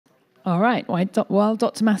All right, while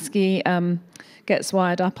Dr. Maski gets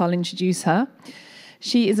wired up, I'll introduce her.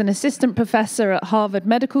 She is an assistant professor at Harvard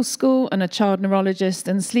Medical School and a child neurologist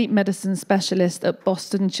and sleep medicine specialist at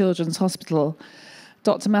Boston Children's Hospital.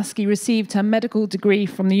 Dr. Maski received her medical degree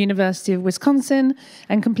from the University of Wisconsin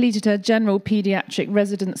and completed her general pediatric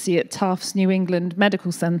residency at Tufts New England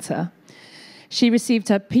Medical Center. She received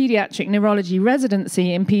her pediatric neurology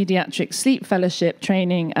residency in pediatric sleep fellowship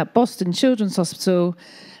training at Boston Children's Hospital,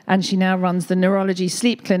 and she now runs the Neurology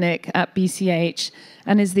Sleep Clinic at BCH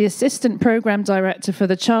and is the assistant program director for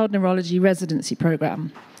the Child Neurology Residency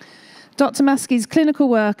Program. Dr. Maski's clinical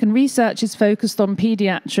work and research is focused on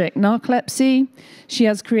pediatric narcolepsy. She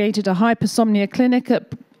has created a hypersomnia clinic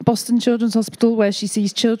at Boston Children's Hospital where she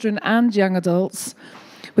sees children and young adults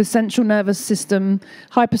with central nervous system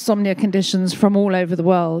hypersomnia conditions from all over the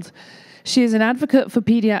world. She is an advocate for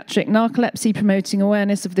pediatric narcolepsy, promoting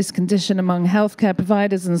awareness of this condition among healthcare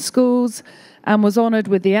providers and schools, and was honored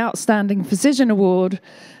with the Outstanding Physician Award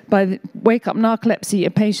by the Wake Up Narcolepsy,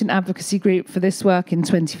 a patient advocacy group, for this work in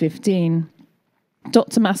 2015.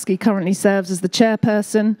 Dr. Maski currently serves as the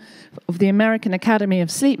chairperson of the American Academy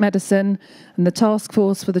of Sleep Medicine and the Task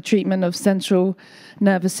Force for the Treatment of Central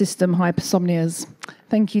Nervous System Hypersomnias.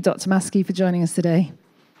 Thank you, Dr. Maski, for joining us today.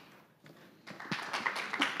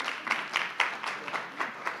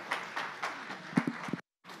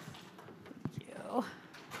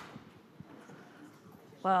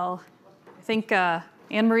 Well, I think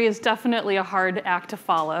Anne-Marie is definitely a hard act to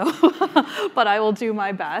follow, but I will do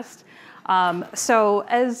my best. So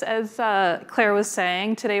as Claire was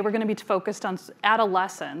saying, today we're going to be focused on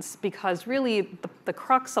adolescents because really the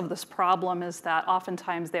crux of this problem is that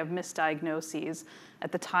oftentimes they have misdiagnoses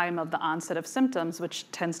at the time of the onset of symptoms, which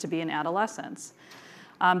tends to be in adolescence.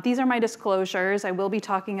 These are my disclosures. I will be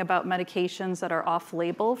talking about medications that are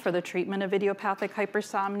off-label for the treatment of idiopathic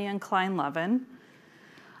hypersomnia and Kleine-Levin.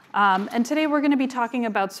 And today we're going to be talking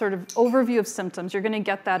about sort of overview of symptoms. You're going to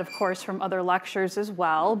get that, of course, from other lectures as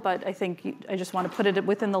well, but I think I just want to put it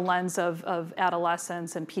within the lens of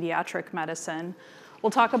adolescents and pediatric medicine. We'll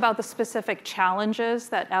talk about the specific challenges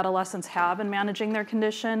that adolescents have in managing their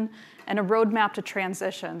condition and a roadmap to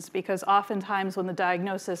transitions, because oftentimes when the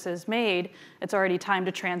diagnosis is made, it's already time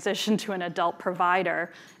to transition to an adult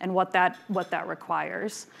provider and what that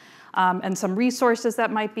requires. And some resources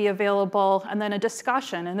that might be available, and then a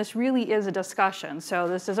discussion. And this really is a discussion. So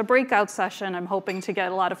this is a breakout session. I'm hoping to get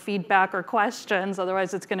a lot of feedback or questions.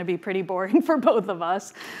 Otherwise, it's going to be pretty boring for both of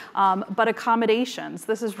us. But accommodations,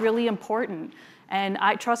 this is really important. And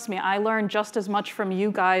trust me, I learned just as much from you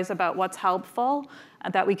guys about what's helpful,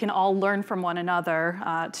 that we can all learn from one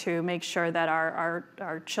another to make sure that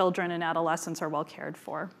our children and adolescents are well cared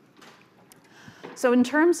for. So in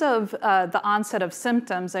terms of the onset of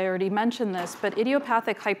symptoms, I already mentioned this, but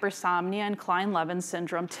idiopathic hypersomnia and Kleine-Levin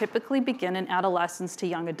syndrome typically begin in adolescence to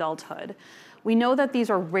young adulthood. We know that these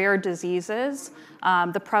are rare diseases.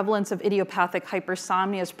 The prevalence of idiopathic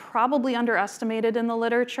hypersomnia is probably underestimated in the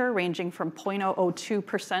literature, ranging from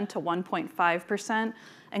 0.002% to 1.5%.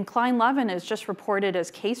 And Kleine-Levin is just reported as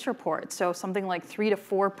case reports, so something like 3 to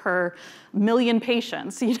 4 per million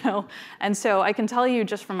patients, you know. And so I can tell you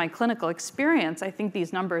just from my clinical experience, I think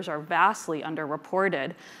these numbers are vastly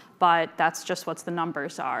underreported, but that's just what the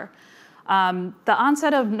numbers are. The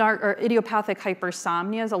onset of idiopathic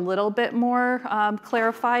hypersomnia is a little bit more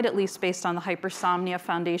clarified, at least based on the Hypersomnia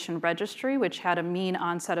Foundation registry, which had a mean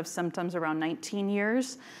onset of symptoms around 19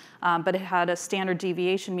 years. But it had a standard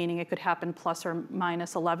deviation, meaning it could happen plus or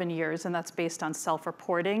minus 11 years, and that's based on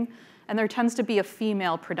self-reporting. And there tends to be a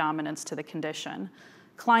female predominance to the condition.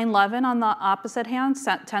 Kleine-Levin, on the opposite hand,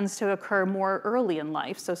 tends to occur more early in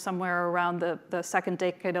life, so somewhere around the second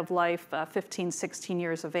decade of life, 15, 16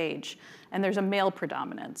 years of age, and there's a male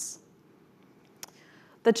predominance.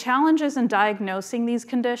 The challenges in diagnosing these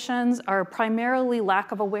conditions are primarily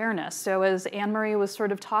lack of awareness. So as Anne-Marie was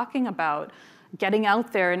sort of talking about, getting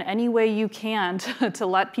out there in any way you can to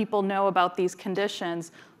let people know about these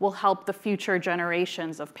conditions will help the future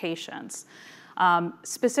generations of patients.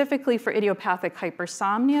 Specifically for idiopathic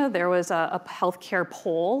hypersomnia, there was a healthcare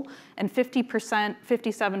poll, and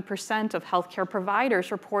 57% of healthcare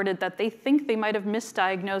providers reported that they think they might have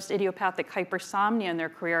misdiagnosed idiopathic hypersomnia in their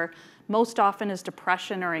career, most often as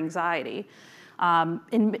depression or anxiety.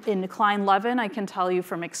 In Kleine-Levin, I can tell you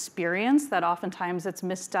from experience that oftentimes it's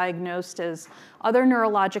misdiagnosed as other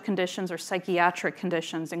neurologic conditions or psychiatric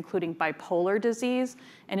conditions, including bipolar disease,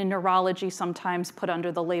 and in neurology sometimes put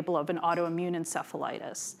under the label of an autoimmune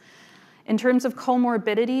encephalitis. In terms of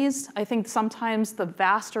comorbidities, I think sometimes the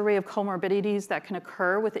vast array of comorbidities that can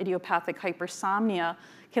occur with idiopathic hypersomnia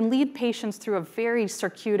can lead patients through a very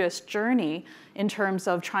circuitous journey in terms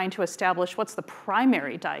of trying to establish what's the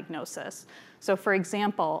primary diagnosis. So for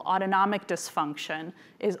example, autonomic dysfunction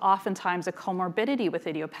is oftentimes a comorbidity with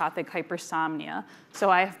idiopathic hypersomnia.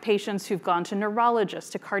 So I have patients who've gone to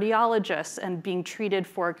neurologists, to cardiologists, and being treated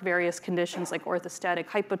for various conditions like orthostatic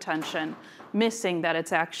hypotension, missing that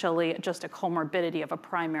it's actually just a comorbidity of a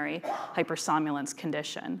primary hypersomnolence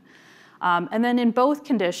condition. And then in both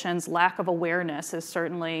conditions, lack of awareness is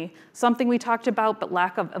certainly something we talked about, but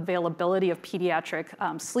lack of availability of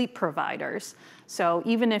pediatric sleep providers. So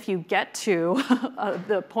even if you get to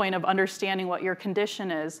the point of understanding what your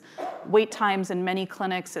condition is, wait times in many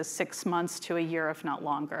clinics is 6 months to a year, if not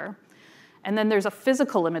longer. And then there's a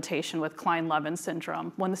physical limitation with Kleine-Levin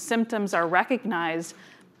syndrome. When the symptoms are recognized,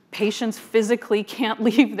 patients physically can't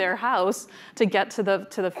leave their house to get to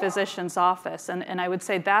the physician's office. And I would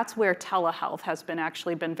say that's where telehealth has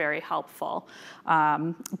actually been very helpful,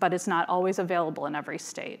 but it's not always available in every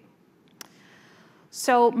state.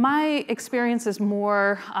 So my experience is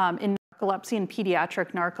more in narcolepsy and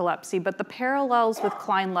pediatric narcolepsy, but the parallels with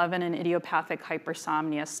Kleine-Levin and idiopathic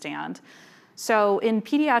hypersomnia stand. So in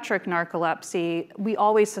pediatric narcolepsy, we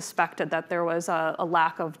always suspected that there was a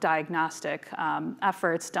lack of diagnostic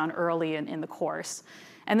efforts done early in the course.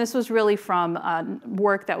 And this was really from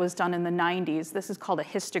work that was done in the 90s. This is called a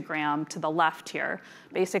histogram to the left here,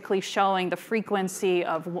 basically showing the frequency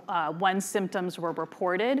of when symptoms were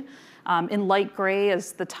reported. In light gray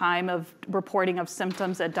is the time of reporting of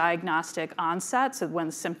symptoms at diagnostic onset, so when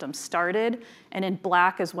the symptoms started, and in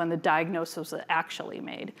black is when the diagnosis was actually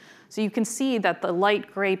made. So you can see that the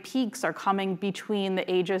light gray peaks are coming between the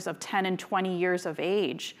ages of 10 and 20 years of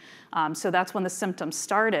age. So that's when the symptoms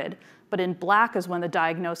started. But in black is when the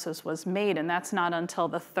diagnosis was made, and that's not until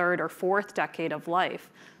the 3rd or 4th decade of life.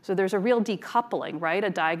 So there's a real decoupling, right? A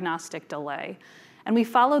diagnostic delay. And we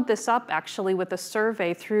followed this up actually with a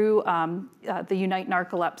survey through the Unite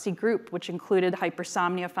Narcolepsy group, which included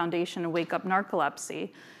Hypersomnia Foundation and Wake Up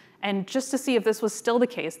Narcolepsy. And just to see if this was still the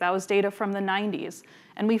case, that was data from the 90s.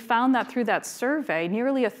 And we found that through that survey,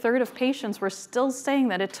 nearly 1/3 of patients were still saying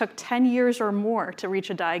that it took 10 years or more to reach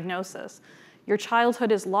a diagnosis. Your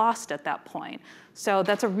childhood is lost at that point. So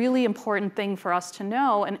that's a really important thing for us to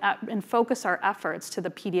know and focus our efforts to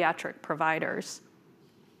the pediatric providers.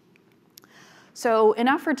 So in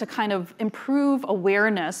effort to kind of improve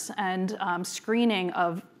awareness and screening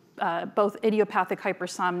of both idiopathic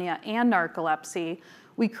hypersomnia and narcolepsy,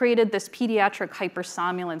 we created this pediatric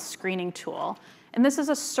hypersomnolence screening tool. And this is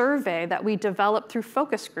a survey that we developed through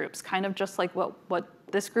focus groups, kind of just like what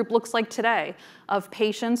this group looks like today, of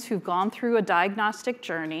patients who've gone through a diagnostic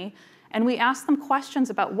journey. And we asked them questions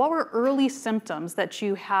about what were early symptoms that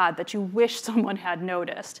you had that you wish someone had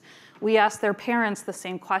noticed. We asked their parents the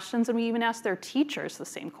same questions, and we even asked their teachers the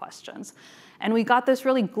same questions. And we got this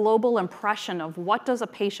really global impression of what does a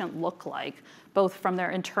patient look like, both from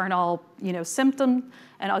their internal symptom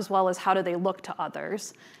and as well as how do they look to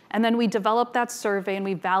others. And then we developed that survey and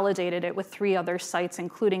we validated it with 3 other sites,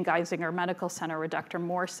 including Geisinger Medical Center, where Dr.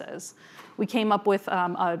 Morse is. We came up with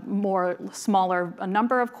a smaller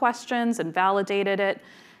number of questions and validated it.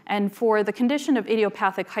 And for the condition of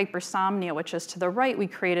idiopathic hypersomnia, which is to the right, we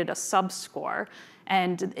created a subscore.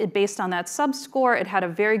 And based on that subscore, it had a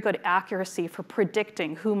very good accuracy for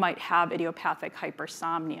predicting who might have idiopathic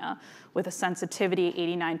hypersomnia, with a sensitivity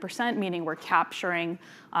 89%, meaning we're capturing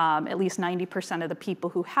at least 90% of the people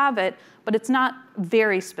who have it, but it's not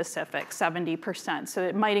very specific, 70%. So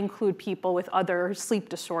it might include people with other sleep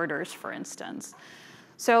disorders, for instance.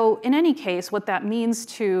 So in any case, what that means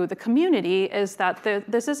to the community is that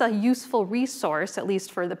this is a useful resource, at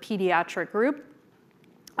least for the pediatric group,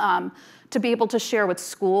 to be able to share with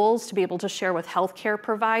schools, to be able to share with healthcare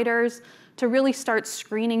providers, to really start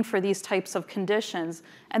screening for these types of conditions,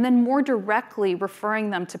 and then more directly referring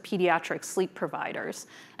them to pediatric sleep providers.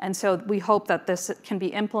 And so we hope that this can be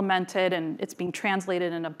implemented, and it's being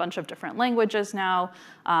translated in a bunch of different languages now,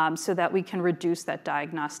 so that we can reduce that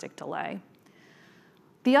diagnostic delay.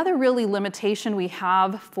 The other really limitation we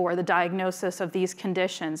have for the diagnosis of these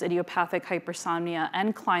conditions, idiopathic hypersomnia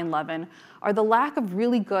and Kleine-Levin, are the lack of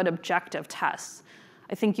really good objective tests.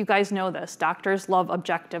 I think you guys know this. Doctors love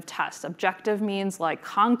objective tests. Objective means like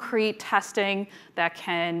concrete testing that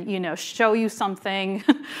can, show you something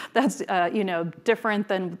that's, different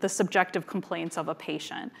than the subjective complaints of a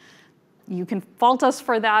patient. you can fault us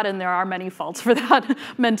for that, and there are many faults for that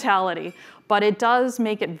mentality, but it does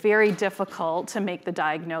make it very difficult to make the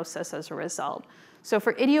diagnosis as a result. So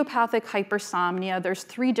for idiopathic hypersomnia, there's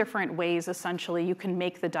 3 different ways, essentially, you can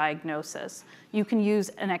make the diagnosis. You can use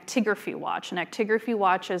an actigraphy watch. An actigraphy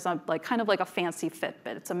watch is kind of like a fancy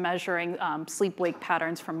Fitbit. It's a measuring sleep-wake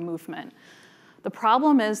patterns from movement. The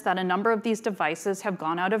problem is that a number of these devices have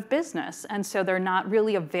gone out of business, and so they're not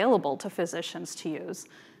really available to physicians to use.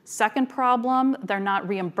 Second problem, they're not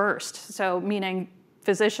reimbursed, so meaning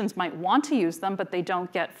physicians might want to use them, but they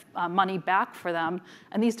don't get money back for them.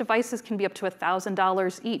 And these devices can be up to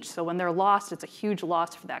 $1,000 each, so when they're lost, it's a huge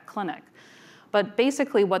loss for that clinic. But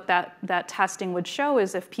basically what that testing would show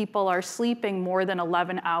is if people are sleeping more than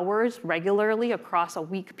 11 hours regularly across a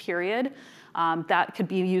week period, that could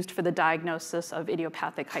be used for the diagnosis of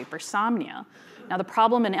idiopathic hypersomnia. Now the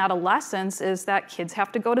problem in adolescence is that kids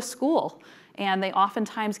have to go to school, and they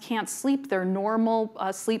oftentimes can't sleep their normal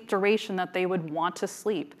sleep duration that they would want to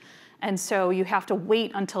sleep. And so you have to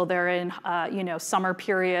wait until they're in summer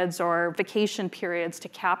periods or vacation periods to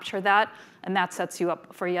capture that, and that sets you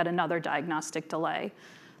up for yet another diagnostic delay.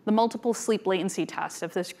 The multiple sleep latency test,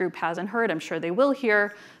 if this group hasn't heard, I'm sure they will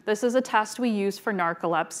hear. This is a test we use for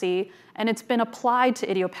narcolepsy, and it's been applied to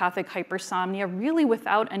idiopathic hypersomnia really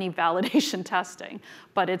without any validation testing.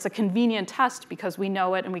 But it's a convenient test because we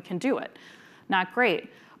know it and we can do it. Not great.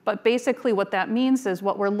 But basically what that means is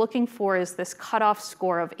what we're looking for is this cutoff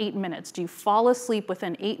score of 8 minutes. Do you fall asleep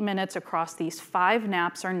within 8 minutes across these 5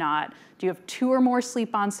 naps or not? Do you have 2 or more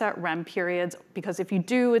sleep onset REM periods? Because if you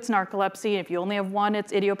do, it's narcolepsy. If you only have 1,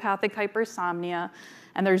 it's idiopathic hypersomnia.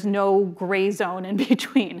 And there's no gray zone in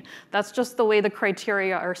between. That's just the way the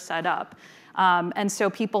criteria are set up. And so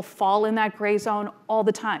people fall in that gray zone all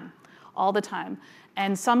the time, all the time.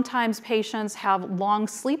 And sometimes patients have long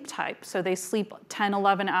sleep type, so they sleep 10,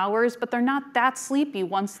 11 hours, but they're not that sleepy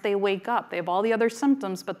once they wake up. They have all the other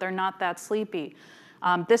symptoms, but they're not that sleepy.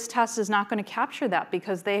 This test is not going to capture that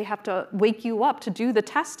because they have to wake you up to do the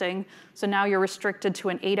testing, so now you're restricted to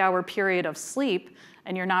an 8-hour period of sleep,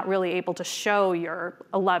 and you're not really able to show your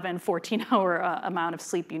 11, 14-hour amount of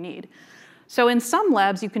sleep you need. So in some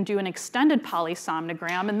labs, you can do an extended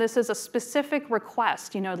polysomnogram, and this is a specific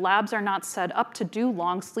request. Labs are not set up to do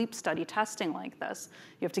long sleep study testing like this.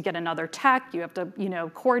 You have to get another tech, you have to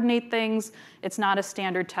coordinate things. It's not a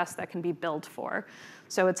standard test that can be billed for.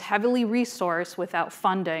 So it's heavily resourced without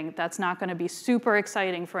funding. That's not going to be super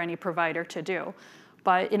exciting for any provider to do.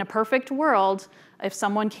 But in a perfect world, if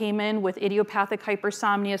someone came in with idiopathic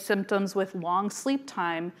hypersomnia symptoms with long sleep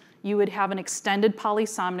time, you would have an extended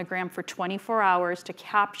polysomnogram for 24 hours to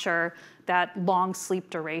capture that long sleep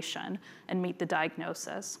duration and meet the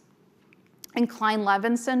diagnosis. In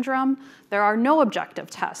Kleine-Levin syndrome, there are no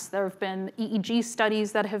objective tests. There have been EEG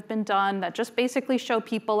studies that have been done that just basically show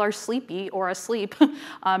people are sleepy or asleep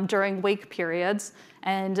during wake periods.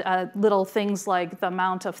 And little things like the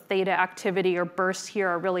amount of theta activity or bursts here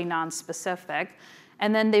are really nonspecific.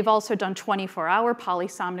 And then they've also done 24-hour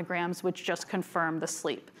polysomnograms, which just confirm the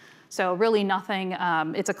sleep. So really nothing,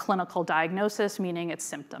 it's a clinical diagnosis, meaning it's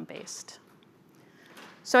symptom-based.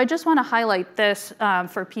 So I just want to highlight this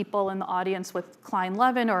for people in the audience with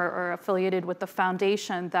Kleine-Levin or affiliated with the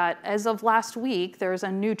foundation, that as of last week, there's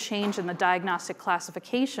a new change in the diagnostic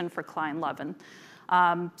classification for Kleine-Levin.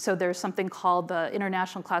 So there's something called the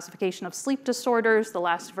International Classification of Sleep Disorders. The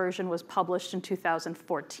last version was published in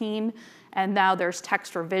 2014, and now there's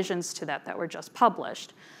text revisions to that were just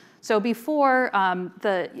published. So before,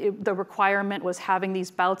 the requirement was having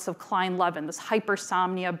these bouts of Kleine-Levin, this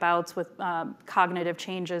hypersomnia bouts with cognitive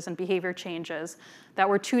changes and behavior changes that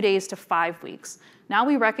were 2 days to 5 weeks. Now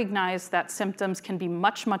we recognize that symptoms can be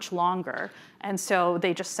much, much longer, and so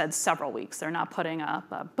they just said several weeks. They're not putting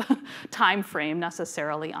a time frame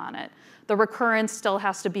necessarily on it. The recurrence still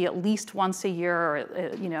has to be at least once a year, or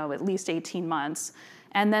at least 18 months.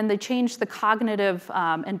 And then they changed the cognitive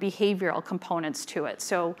and behavioral components to it.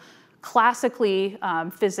 So classically,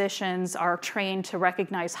 physicians are trained to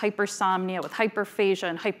recognize hypersomnia with hyperphagia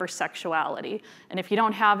and hypersexuality. And if you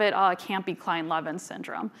don't have it, it can't be Kleine-Levin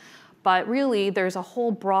syndrome. But really, there's a whole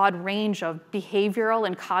broad range of behavioral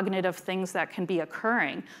and cognitive things that can be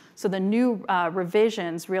occurring. So the new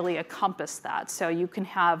revisions really encompass that. So you can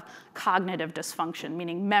have cognitive dysfunction,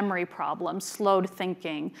 meaning memory problems, slowed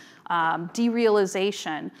thinking,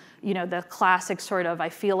 derealization, the classic sort of I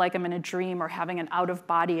feel like I'm in a dream or having an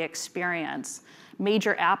out-of-body experience.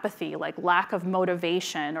 Major apathy, like lack of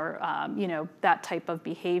motivation or that type of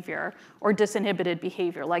behavior, or disinhibited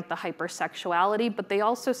behavior, like the hypersexuality, but they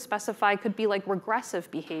also specify could be like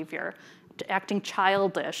regressive behavior, acting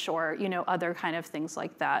childish or other kind of things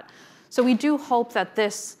like that. So we do hope that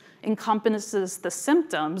this encompasses the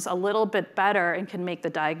symptoms a little bit better and can make the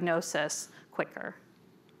diagnosis quicker.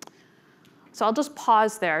 So I'll just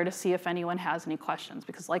pause there to see if anyone has any questions,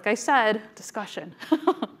 because like I said, discussion.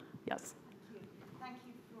 Yes? Thank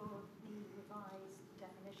you for the revised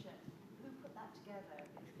definition. Who put that together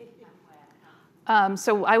and where?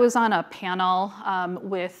 So I was on a panel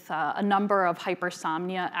with a number of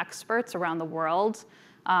hypersomnia experts around the world,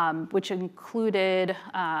 which included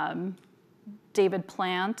David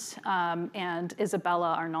Plant and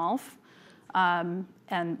Isabella Arnolf,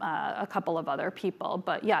 and a couple of other people.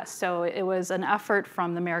 But yes, so it was an effort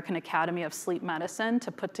from the American Academy of Sleep Medicine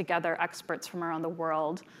to put together experts from around the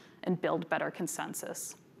world and build better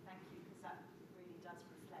consensus. Thank you, because that really does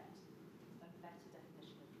reflect a better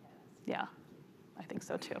definition of careless. Yeah, I think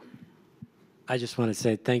so too. I just want to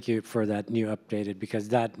say thank you for that new updated, because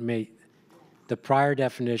that the prior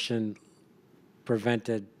definition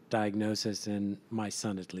prevented diagnosis in my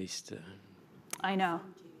son, at least. I know.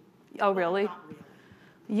 Oh, really?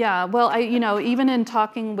 Yeah, well, even in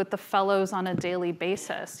talking with the fellows on a daily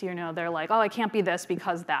basis, they're like, oh, I can't be this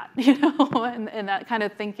because that, and that kind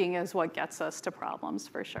of thinking is what gets us to problems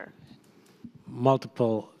for sure.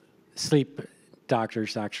 Multiple sleep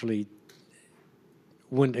doctors actually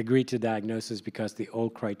wouldn't agree to diagnosis because the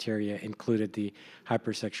old criteria included the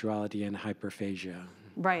hypersexuality and hyperphagia.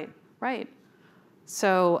 Right, right.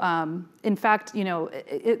 So in fact,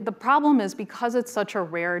 the problem is because it's such a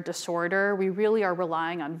rare disorder, we really are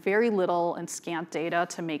relying on very little and scant data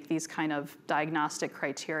to make these kind of diagnostic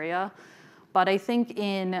criteria. But I think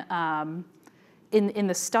in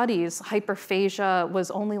the studies, hyperphagia was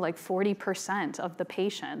only like 40% of the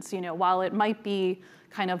patients. While it might be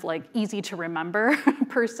kind of like easy to remember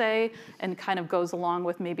per se, and kind of goes along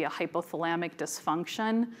with maybe a hypothalamic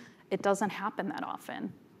dysfunction, it doesn't happen that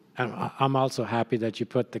often. And I'm also happy that you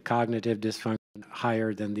put the cognitive dysfunction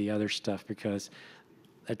higher than the other stuff, because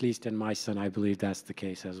at least in my son, I believe that's the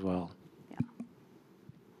case as well. Yeah. I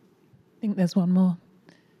think there's one more.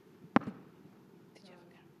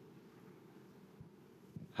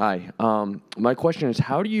 Hi. My question is,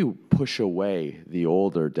 how do you push away the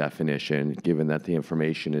older definition, given that the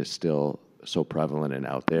information is still so prevalent and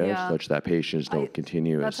out there, such that patients don't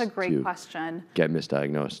continue That's a great question. Get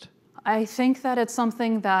misdiagnosed? I think that it's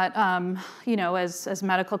something that, as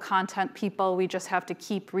medical content people, we just have to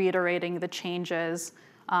keep reiterating the changes.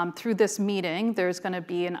 Through this meeting, there's going to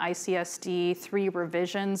be an ICSD 3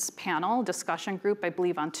 revisions panel discussion group, I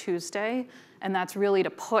believe, on Tuesday. And that's really to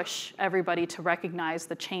push everybody to recognize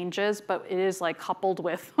the changes, but it is like coupled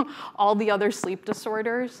with all the other sleep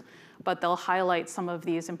disorders. But they'll highlight some of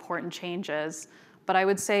these important changes. But I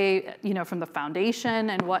would say, from the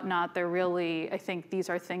foundation and whatnot, I think these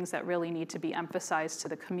are things that really need to be emphasized to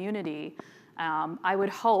the community. I would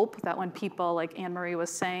hope that when people, like Anne Marie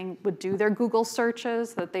was saying, would do their Google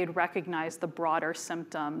searches, that they'd recognize the broader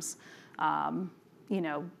symptoms,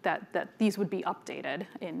 that these would be updated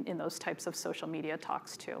in those types of social media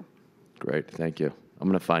talks too. Great, thank you. I'm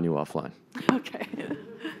going to find you offline. Okay.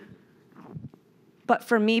 But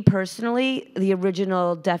for me personally, the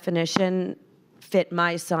original definition fit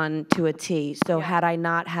my son to a T. So had I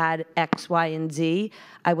not had X, Y, and Z,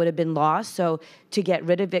 I would have been lost. So to get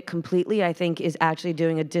rid of it completely, I think, is actually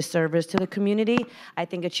doing a disservice to the community. I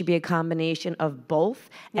think it should be a combination of both,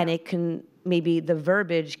 and it can, maybe the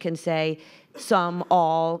verbiage can say some,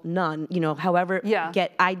 all, none, however.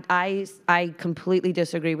 I completely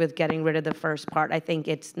disagree with getting rid of the first part. I think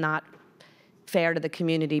it's not fair to the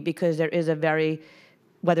community, because there is a very,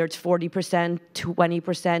 whether it's 40%,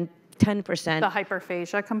 20%, 10%. The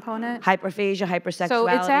hyperphagia component? Hyperphagia, hypersexuality, so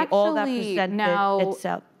it's actually all that presented now,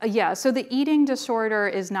 itself. So the eating disorder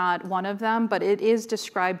is not one of them, but it is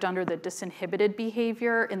described under the disinhibited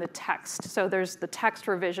behavior in the text. So there's the text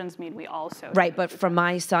revisions mean we also. Right, but for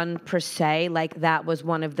my son per se, that was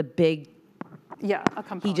one of the big, a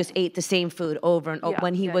component. he just ate the same food over and over.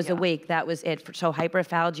 When he was awake, that was it. So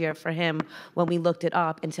hyperphagia for him, when we looked it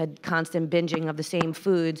up and said constant binging of the same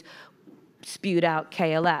foods, spewed out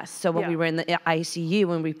KLS. So when we were in the ICU,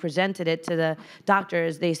 when we presented it to the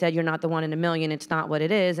doctors, they said, you're not the one in a million, it's not what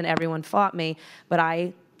it is, and everyone fought me. But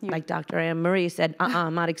like Dr. Anne Marie said,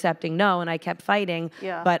 I'm not accepting no, and I kept fighting.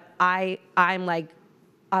 But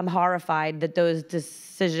I'm horrified that those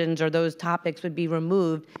decisions or those topics would be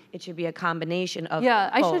removed. It should be a combination of both.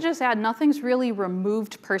 I should just add, nothing's really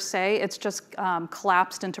removed per se. It's just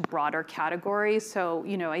collapsed into broader categories. So,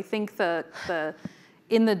 I think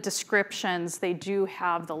in the descriptions, they do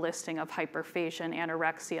have the listing of hyperphagia and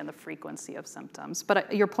anorexia and the frequency of symptoms.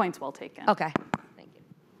 But your point's well taken. Okay, thank you.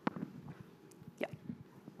 Yeah.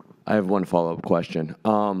 I have one follow-up question.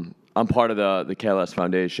 I'm part of the KLS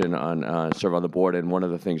Foundation serve on the board, and one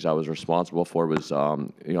of the things I was responsible for was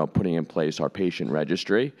putting in place our patient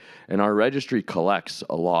registry, and our registry collects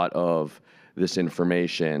a lot of this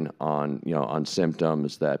information on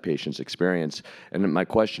symptoms that patients experience. And my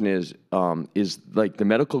question is like the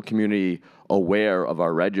medical community aware of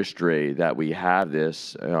our registry that we have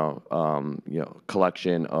this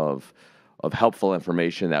collection of helpful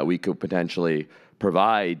information that we could potentially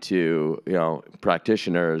provide to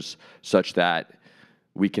practitioners such that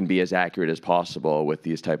we can be as accurate as possible with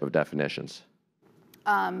these type of definitions?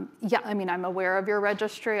 Yeah, I mean, I'm aware of your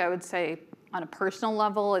registry. I would say on a personal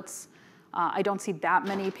level, it's I don't see that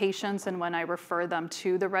many patients, and when I refer them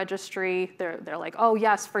to the registry, they're like, oh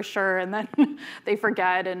yes, for sure, and then they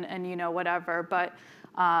forget and whatever. But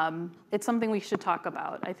it's something we should talk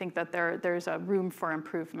about. I think that there's a room for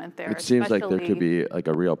improvement there. It seems like there could be like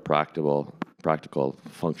a real practical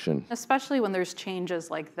function. Especially when there's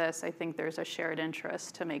changes like this, I think there's a shared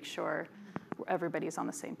interest to make sure everybody's on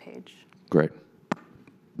the same page. Great.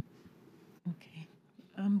 Okay.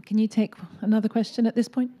 Can you take another question at this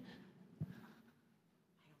point?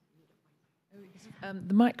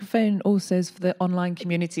 The microphone also is for the online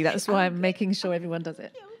community. That's why I'm making sure everyone does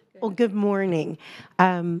it. Well, good morning.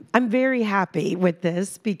 I'm very happy with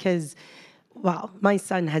this because, well, my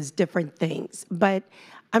son has different things, but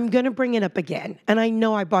I'm going to bring it up again. And I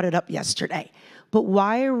know I brought it up yesterday, but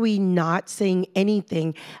why are we not saying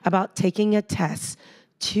anything about taking a test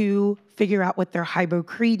to figure out what their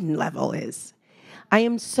hypocretin level is? I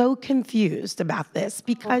am so confused about this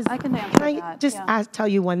because well, can I just tell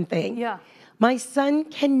you one thing? Yeah. My son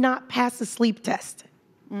cannot pass a sleep test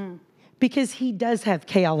because he does have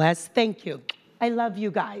KLS. Thank you. I love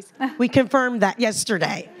you guys. We confirmed that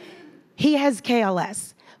yesterday. He has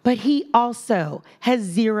KLS, but he also has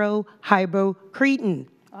 0 hypocretin.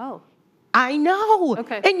 Oh. I know.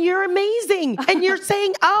 Okay. And you're amazing. And you're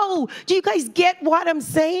saying, oh, do you guys get what I'm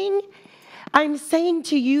saying? I'm saying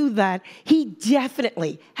to you that he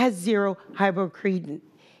definitely has 0 hypocretin.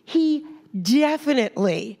 He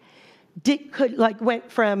definitely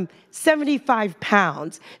went from 75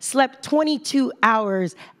 pounds, slept 22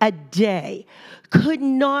 hours a day, could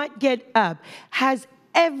not get up, has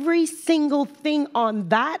every single thing on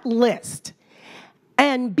that list.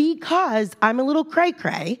 And because I'm a little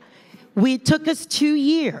cray-cray, it took us 2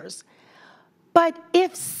 years. But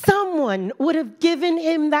if someone would have given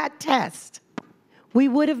him that test, we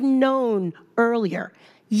would have known earlier.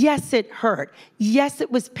 Yes, it hurt. Yes, it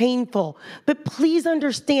was painful. But please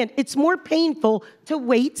understand, it's more painful to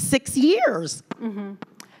wait 6 years. Mm-hmm.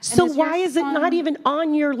 So why is it not even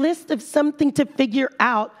on your list of something to figure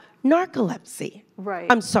out narcolepsy? Right.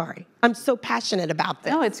 I'm sorry. I'm so passionate about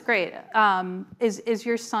this. No, it's great. Is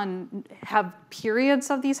your son have periods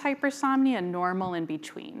of these hypersomnia normal in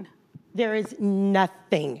between? There is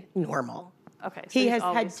nothing normal. Okay. So he has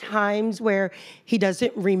had times where he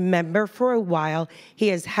doesn't remember for a while. He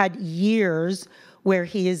has had years where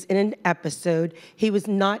he is in an episode. He was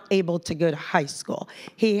not able to go to high school.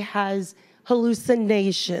 He has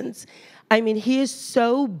hallucinations. I mean, he is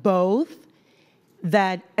so both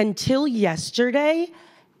that until yesterday,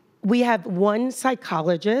 we have one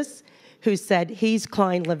psychologist who said he's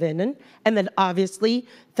Kleine-Levin, and then obviously,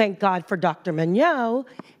 thank God for Dr. Mignot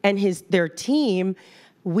and their team,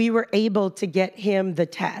 we were able to get him the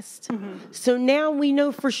test. Mm-hmm. So now we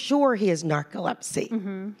know for sure he has narcolepsy.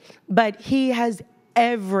 Mm-hmm. But he has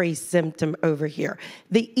every symptom over here.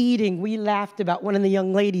 The eating, we laughed about one of the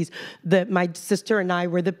young ladies, my sister and I,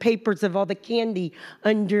 were the papers of all the candy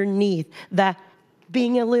underneath, the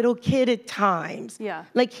being a little kid at times. Yeah.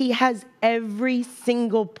 Like he has every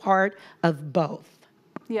single part of both.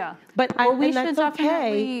 Yeah. But we should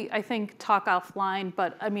definitely, I think, talk offline.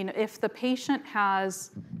 But I mean, if the patient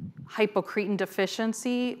has hypocretin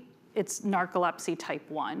deficiency, it's narcolepsy type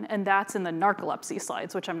 1. And that's in the narcolepsy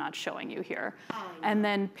slides, which I'm not showing you here. And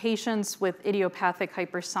then patients with idiopathic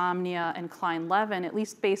hypersomnia and Kleine-Levin, at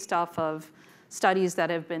least based off of studies that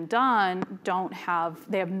have been done,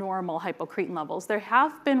 they have normal hypocretin levels. There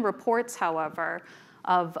have been reports, however,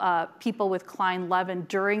 of people with Kleine-Levin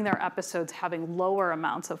during their episodes having lower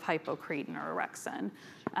amounts of hypocretin or orexin,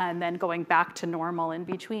 and then going back to normal in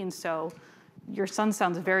between. So your son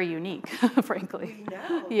sounds very unique, frankly. We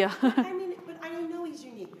know. Yeah. I mean, but I know he's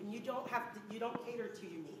unique, and you don't cater to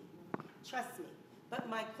unique. Trust me. But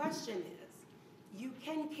my question is, you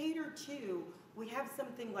can cater to, we have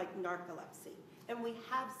something like narcolepsy, and we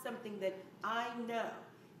have something that I know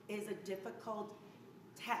is a difficult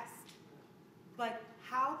test. But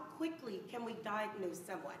how quickly can we diagnose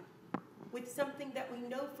someone with something that we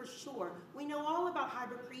know for sure? We know all about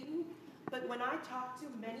hypocretin, But when I talk to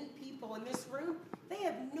many people in this room, they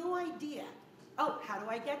have no idea. Oh, how do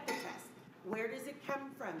I get the test? Where does it come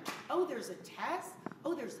from? Oh, there's a test?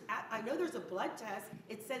 Oh, I know there's a blood test.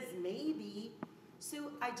 It says maybe.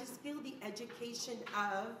 So I just feel the education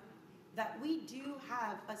of that we do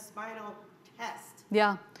have a spinal test.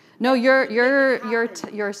 Yeah. No,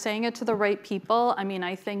 you're saying it to the right people. I mean,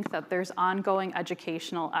 I think that there's ongoing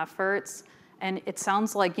educational efforts. And it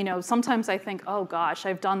sounds like, sometimes I think, oh gosh,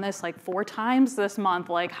 I've done this like 4 times this month.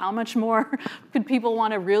 Like, how much more could people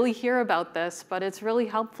want to really hear about this? But it's really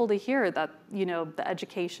helpful to hear that, the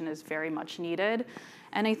education is very much needed.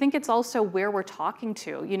 And I think it's also where we're talking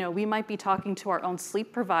to. We might be talking to our own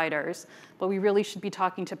sleep providers, but we really should be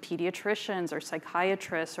talking to pediatricians or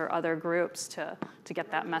psychiatrists or other groups to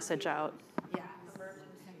get that message out. Yeah,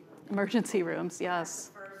 emergency rooms,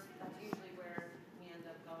 yes.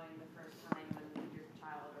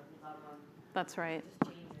 That's right.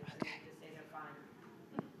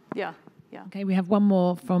 Yeah, yeah. Okay, we have one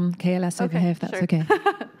more from KLS over here, if that's sure. okay.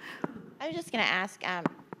 I was just going to ask,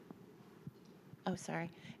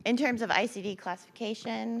 in terms of ICD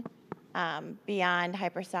classification, beyond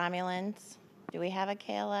hypersomnolence, do we have a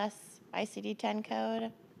KLS ICD-10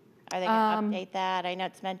 code? Are they going to update that? I know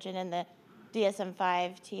it's mentioned in the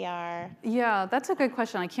DSM-5 TR. Yeah, that's a good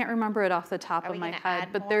question. I can't remember it off the top of my head,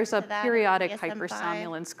 but there's a periodic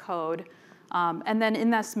hypersomnolence code. And then in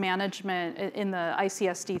this management, in the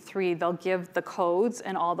ICSD-3, they'll give the codes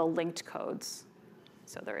and all the linked codes.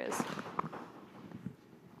 So there is.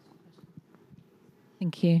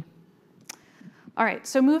 Thank you. All right,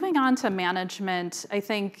 so moving on to management, I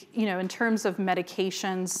think, in terms of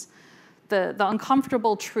medications, the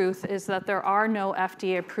uncomfortable truth is that there are no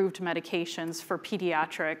FDA-approved medications for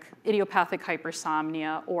pediatric idiopathic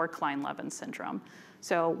hypersomnia or Kleine-Levin syndrome.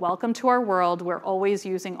 So welcome to our world. We're always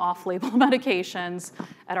using off-label medications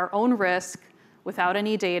at our own risk without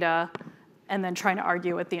any data, and then trying to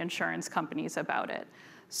argue with the insurance companies about it.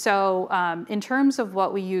 So in terms of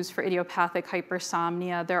what we use for idiopathic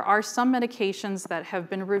hypersomnia, there are some medications that have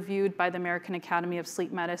been reviewed by the American Academy of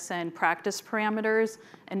Sleep Medicine practice parameters,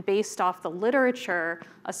 and based off the literature,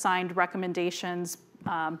 assigned recommendations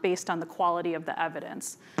based on the quality of the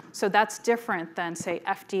evidence. So that's different than, say,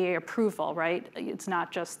 FDA approval, right? It's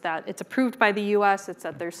not just that it's approved by the US, it's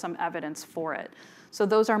that there's some evidence for it. So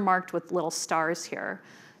those are marked with little stars here.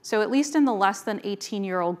 So at least in the less than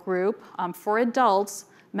 18-year-old group, for adults,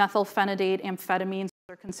 methylphenidate amphetamines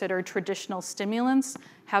are considered traditional stimulants,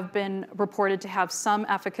 have been reported to have some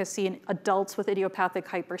efficacy in adults with idiopathic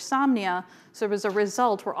hypersomnia. So as a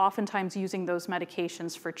result, we're oftentimes using those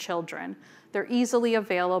medications for children. They're easily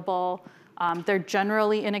available. They're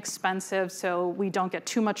generally inexpensive, so we don't get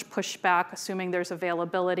too much pushback, assuming there's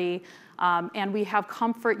availability. And we have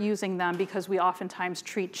comfort using them because we oftentimes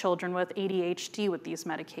treat children with ADHD with these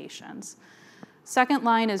medications. Second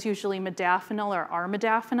line is usually modafinil or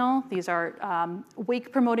armodafinil. These are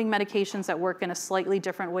wake-promoting medications that work in a slightly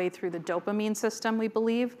different way through the dopamine system, we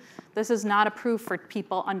believe. This is not approved for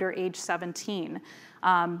people under age 17.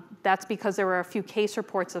 That's because there were a few case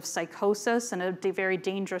reports of psychosis and a very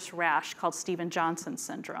dangerous rash called Stevens-Johnson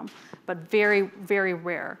syndrome, but very, very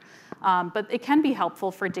rare. But it can be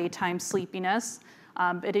helpful for daytime sleepiness.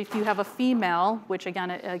 But if you have a female, which again,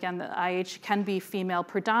 the IH can be female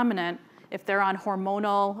predominant, if they're on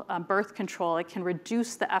hormonal birth control, it can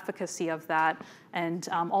reduce the efficacy of that and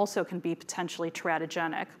also can be potentially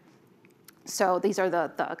teratogenic. So these are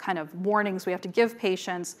the kind of warnings we have to give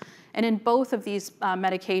patients. And in both of these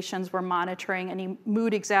medications, we're monitoring any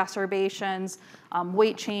mood exacerbations,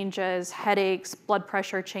 weight changes, headaches, blood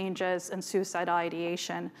pressure changes, and suicidal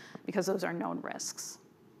ideation, because those are known risks.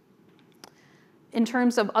 In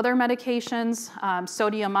terms of other medications,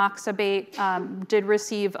 sodium oxybate did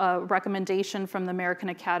receive a recommendation from the American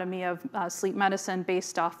Academy of Sleep Medicine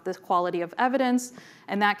based off the quality of evidence,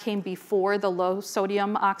 and that came before the low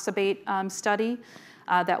sodium oxybate study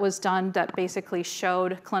that was done that basically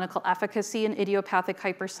showed clinical efficacy in idiopathic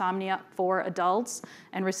hypersomnia for adults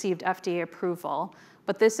and received FDA approval.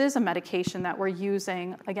 But this is a medication that we're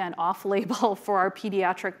using, again, off-label for our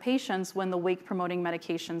pediatric patients when the wake-promoting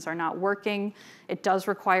medications are not working. It does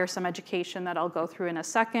require some education that I'll go through in a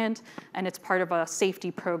second, and it's part of a safety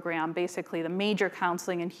program. Basically, the major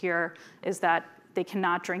counseling in here is that they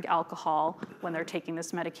cannot drink alcohol when they're taking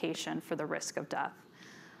this medication for the risk of death.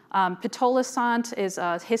 Pitolisant is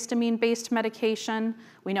a histamine-based medication.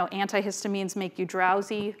 We know antihistamines make you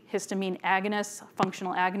drowsy. Histamine agonists,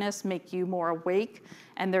 functional agonists, make you more awake.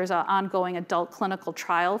 and there's an ongoing adult clinical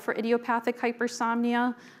trial for idiopathic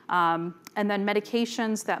hypersomnia. And then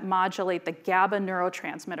medications that modulate the GABA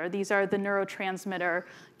neurotransmitter. These are the neurotransmitter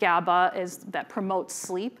GABA that promotes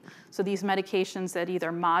sleep. So these medications that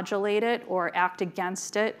either modulate it or act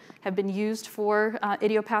against it have been used for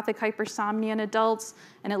idiopathic hypersomnia in adults,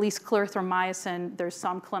 and at least clarithromycin, there's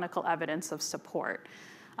some clinical evidence of support.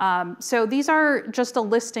 So these are just a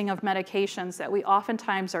listing of medications that we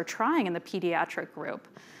oftentimes are trying in the pediatric group.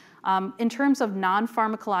 In terms of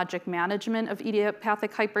non-pharmacologic management of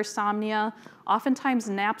idiopathic hypersomnia, oftentimes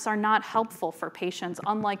naps are not helpful for patients,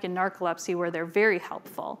 unlike in narcolepsy where they're very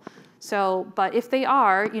helpful. So, but if they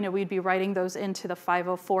are, we'd be writing those into the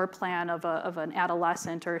 504 plan of an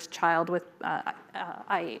adolescent or a child with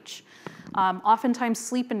IH. Oftentimes,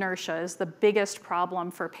 sleep inertia is the biggest problem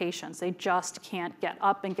for patients. They just can't get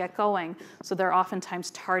up and get going, so they're oftentimes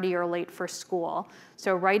tardy or late for school.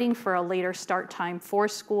 So writing for a later start time for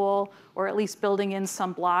school, or at least building in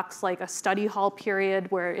some blocks like a study hall period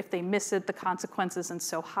where if they miss it, the consequences isn't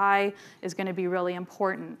so high, is going to be really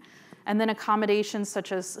important. And then accommodations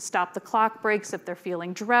such as stop the clock breaks if they're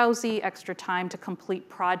feeling drowsy, extra time to complete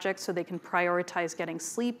projects so they can prioritize getting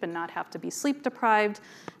sleep and not have to be sleep deprived,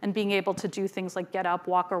 and being able to do things like get up,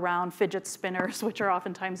 walk around, fidget spinners, which are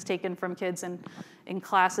oftentimes taken from kids in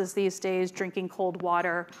classes these days, drinking cold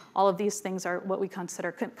water. All of these things are what we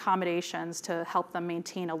consider accommodations to help them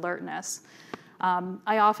maintain alertness.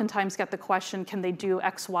 I oftentimes get the question, can they do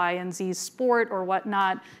X, Y, and Z sport or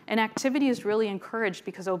whatnot? And activity is really encouraged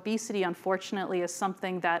because obesity, unfortunately, is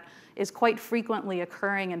something that is quite frequently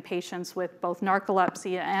occurring in patients with both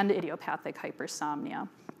narcolepsy and idiopathic hypersomnia.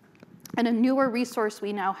 And a newer resource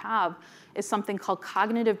we now have is something called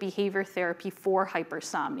cognitive behavior therapy for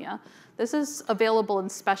hypersomnia. This is available in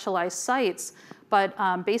specialized sites, but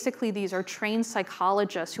basically these are trained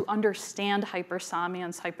psychologists who understand hypersomnia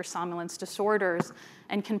and hypersomnolence disorders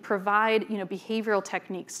and can provide behavioral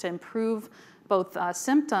techniques to improve both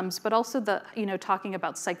symptoms, but also talking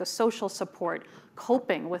about psychosocial support,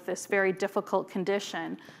 coping with this very difficult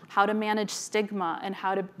condition, how to manage stigma, and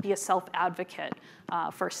how to be a self-advocate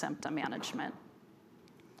for symptom management.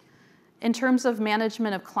 In terms of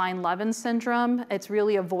management of Kleine-Levin syndrome, it's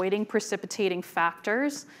really avoiding precipitating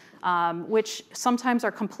factors, which sometimes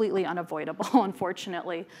are completely unavoidable,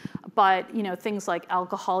 unfortunately. But things like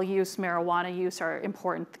alcohol use, marijuana use are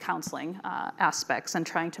important counseling aspects, and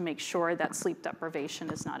trying to make sure that sleep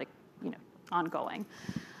deprivation is not ongoing.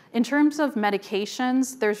 In terms of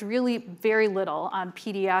medications, there's really very little on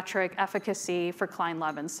pediatric efficacy for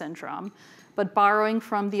Kleine-Levin syndrome. But borrowing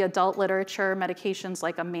from the adult literature, medications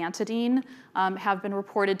like amantadine have been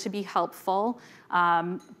reported to be helpful.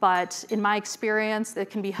 But in my experience, it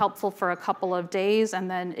can be helpful for a couple of days,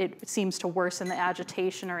 and then it seems to worsen the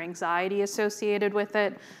agitation or anxiety associated with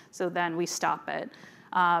it, so then we stop it.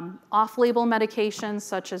 Off-label medications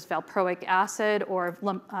such as valproic acid or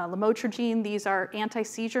lamotrigine, these are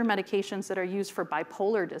anti-seizure medications that are used for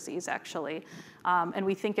bipolar disease, actually. And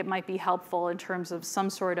we think it might be helpful in terms of some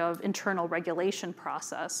sort of internal regulation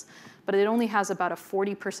process. But it only has about a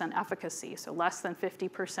 40% efficacy, so less than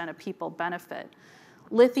 50% of people benefit.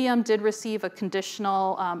 Lithium did receive a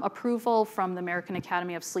conditional approval from the American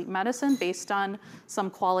Academy of Sleep Medicine based on some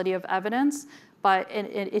quality of evidence. But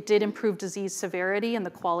it did improve disease severity and the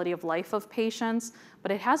quality of life of patients.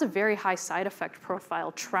 But it has a very high side effect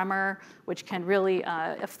profile, tremor, which can really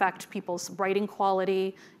affect people's writing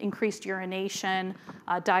quality, increased urination,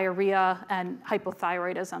 diarrhea, and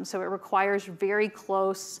hypothyroidism. So it requires very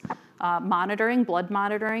close monitoring, blood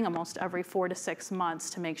monitoring, almost every 4 to 6 months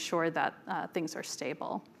to make sure that things are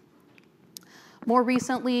stable. More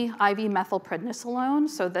recently, IV methylprednisolone.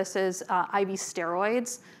 So this is IV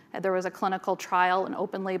steroids. There was a clinical trial, an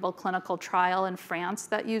open label clinical trial in France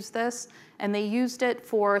that used this, and they used it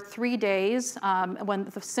for 3 days when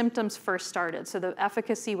the symptoms first started. So the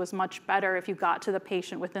efficacy was much better if you got to the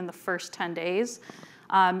patient within the first 10 days.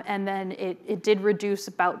 And then it did reduce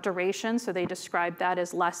bout duration, so they described that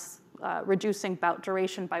as reducing bout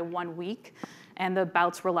duration by 1 week, and the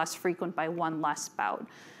bouts were less frequent by 1 less bout.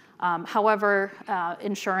 However,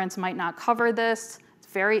 insurance might not cover this.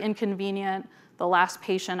 It's very inconvenient. The last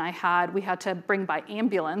patient I had, we had to bring by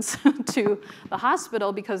ambulance to the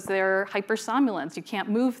hospital because they're hypersomnolent. You can't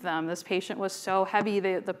move them. This patient was so heavy,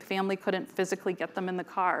 the family couldn't physically get them in the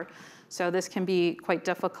car. So this can be quite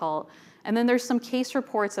difficult. And then there's some case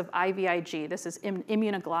reports of IVIG. This is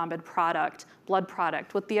immunoglobulin product, blood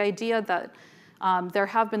product, with the idea that there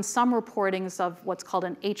have been some reportings of what's called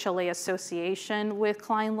an HLA association with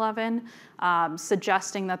Kleine-Levin,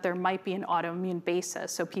 suggesting that there might be an autoimmune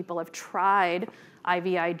basis. So people have tried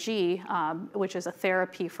IVIG, which is a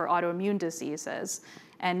therapy for autoimmune diseases.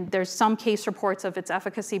 And there's some case reports of its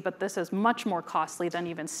efficacy, but this is much more costly than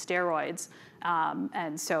even steroids,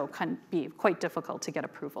 and so can be quite difficult to get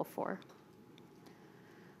approval for.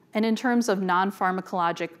 And in terms of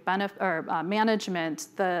non-pharmacologic management,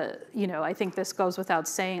 I think this goes without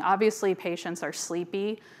saying. Obviously, patients are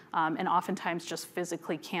sleepy and oftentimes just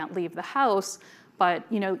physically can't leave the house. But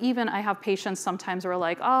even I have patients sometimes who are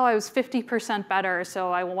like, oh, I was 50% better,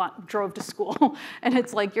 so I drove to school. And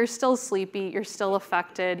it's like, you're still sleepy, you're still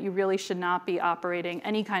affected. You really should not be operating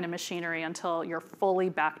any kind of machinery until you're fully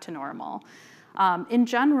back to normal. In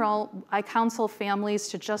general, I counsel families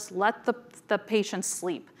to just let the patient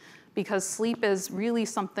sleep, because sleep is really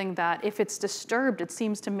something that, if it's disturbed, it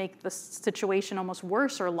seems to make the situation almost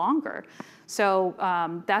worse or longer. So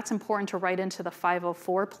that's important to write into the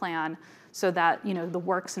 504 plan so that the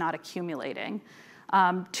work's not accumulating.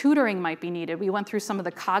 Tutoring might be needed. We went through some of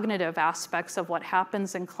the cognitive aspects of what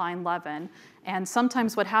happens in Kleine-Levin. And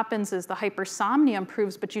sometimes what happens is the hypersomnia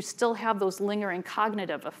improves, but you still have those lingering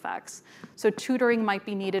cognitive effects. So tutoring might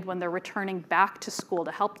be needed when they're returning back to school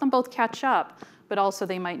to help them both catch up, but also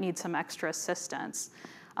they might need some extra assistance.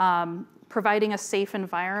 Providing a safe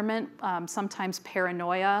environment, sometimes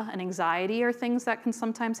paranoia and anxiety are things that can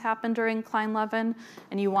sometimes happen during Kleine-Levin,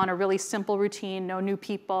 and you want a really simple routine, no new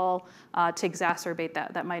people to exacerbate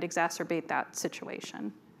that might exacerbate that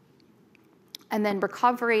situation. And then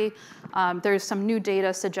recovery, there's some new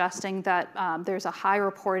data suggesting that there's a high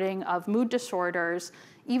reporting of mood disorders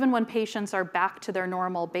even when patients are back to their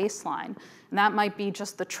normal baseline. And that might be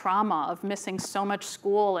just the trauma of missing so much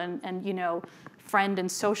school and friend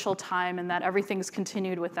and social time, and that everything's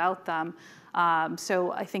continued without them.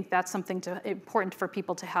 So I think that's something important for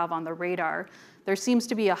people to have on the radar. There seems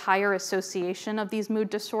to be a higher association of these mood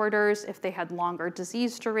disorders if they had longer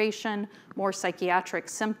disease duration, more psychiatric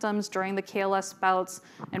symptoms during the KLS bouts,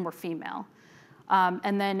 and were female.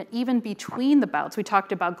 And then even between the bouts, we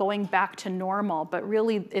talked about going back to normal, but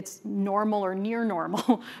really it's normal or near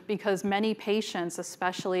normal because many patients,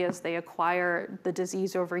 especially as they acquire the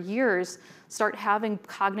disease over years, start having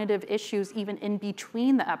cognitive issues even in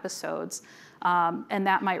between the episodes. And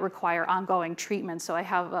that might require ongoing treatment. So I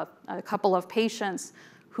have a couple of patients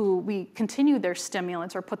who we continue their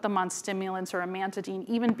stimulants or put them on stimulants or amantadine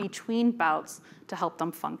even between bouts to help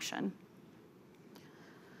them function.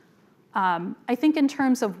 I think in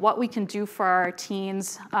terms of what we can do for our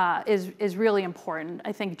teens is really important.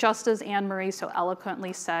 I think just as Anne-Marie so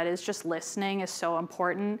eloquently said, is just listening is so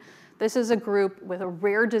important. This is a group with a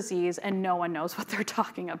rare disease and no one knows what they're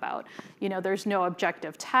talking about. There's no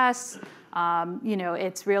objective tests.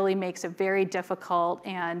 It really makes it very difficult,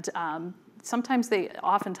 and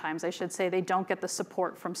oftentimes I should say, they don't get the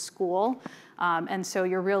support from school. And so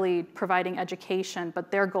you're really providing education,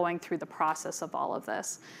 but they're going through the process of all of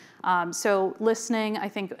this. So listening, I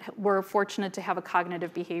think we're fortunate to have a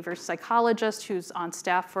cognitive behavior psychologist who's on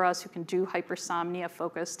staff for us who can do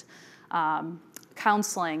hypersomnia-focused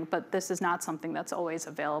counseling, but this is not something that's always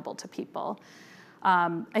available to people.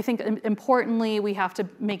 I think importantly, we have to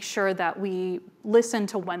make sure that we listen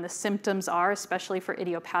to when the symptoms are, especially for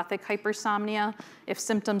idiopathic hypersomnia. If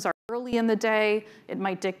symptoms are early in the day, it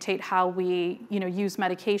might dictate how we use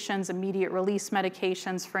medications. Immediate release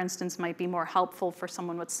medications, for instance, might be more helpful for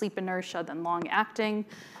someone with sleep inertia than long-acting.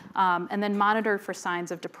 And then monitor for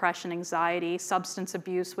signs of depression, anxiety, substance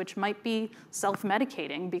abuse, which might be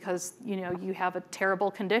self-medicating because you have a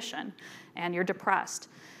terrible condition and you're depressed.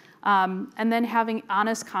 And then having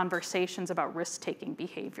honest conversations about risk-taking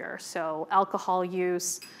behavior. So alcohol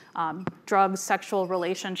use, drugs, sexual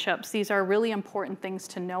relationships, these are really important things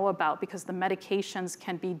to know about because the medications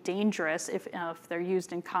can be dangerous if they're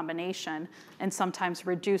used in combination and sometimes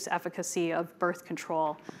reduce efficacy of birth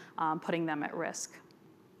control, putting them at risk.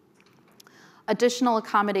 Additional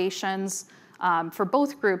accommodations for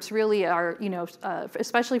both groups really are,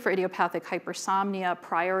 especially for idiopathic hypersomnia,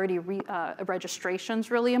 priority registration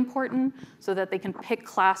is really important so that they can pick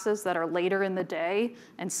classes that are later in the day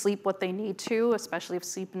and sleep what they need to, especially if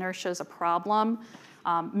sleep inertia is a problem.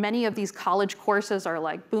 Many of these college courses are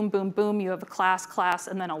like boom, boom, boom, you have a class,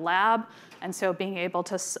 and then a lab. And so being able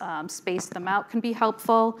to space them out can be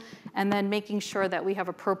helpful. And then making sure that we have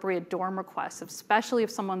appropriate dorm requests, especially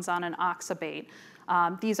if someone's on an oxybate.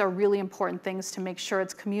 These are really important things to make sure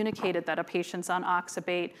it's communicated that a patient's on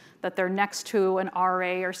oxybate, that they're next to an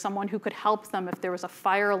RA or someone who could help them if there was a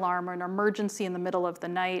fire alarm or an emergency in the middle of the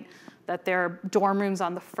night, that their dorm room's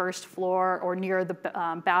on the first floor or near the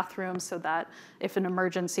bathroom so that if an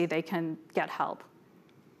emergency, they can get help.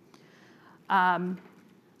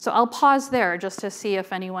 So I'll pause there just to see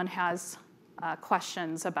if anyone has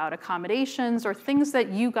questions about accommodations or things that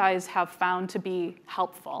you guys have found to be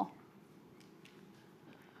helpful.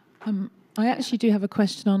 I actually do have a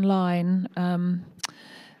question online,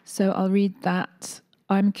 so I'll read that.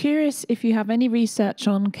 I'm curious if you have any research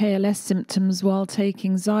on KLS symptoms while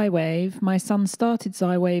taking Xywave. My son started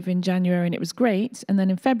Xywave in January and it was great, and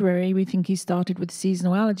then in February we think he started with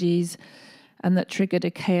seasonal allergies and that triggered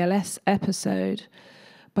a KLS episode.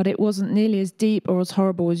 But it wasn't nearly as deep or as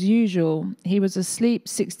horrible as usual. He was asleep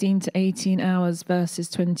 16 to 18 hours versus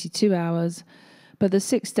 22 hours. But the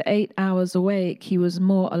 6 to 8 hours awake, he was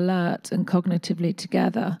more alert and cognitively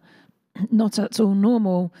together. Not at all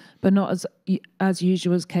normal, but not as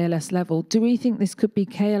usual as KLS level. Do we think this could be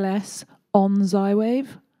KLS on Xywave?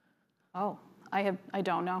 Oh, I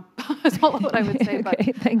don't know. That's all what I would say. Okay,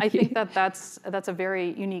 but thank I you. think that's a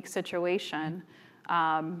very unique situation.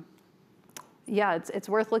 Yeah, it's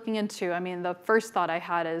worth looking into. I mean, the first thought I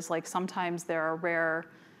had is like sometimes there are rare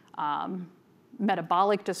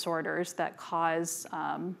metabolic disorders that cause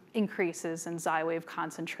increases in Xywave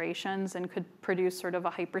concentrations and could produce sort of a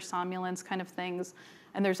hypersomnolence kind of things.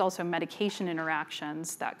 And there's also medication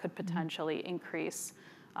interactions that could potentially increase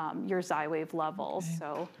your Xywave levels. Okay.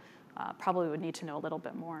 So probably would need to know a little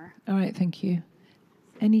bit more. All right, thank you.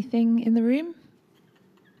 Anything in the room?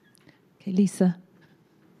 Okay, Lisa.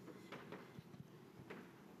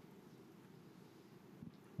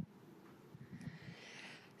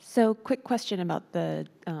 So quick question about the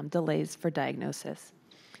delays for diagnosis.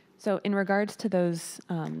 So in regards to those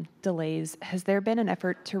delays, has there been an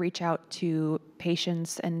effort to reach out to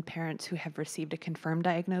patients and parents who have received a confirmed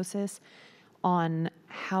diagnosis on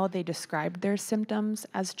how they described their symptoms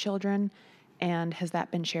as children? And has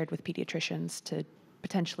that been shared with pediatricians to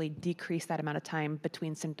potentially decrease that amount of time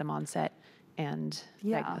between symptom onset and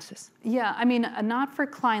diagnosis? Yeah, I mean, not for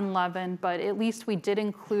Kleine-Levin, but at least we did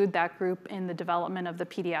include that group in the development of the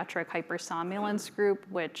pediatric hypersomnolence group,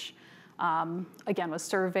 which again was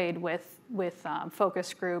surveyed with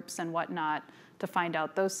focus groups and whatnot to find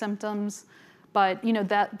out those symptoms. But you know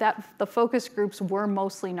that the focus groups were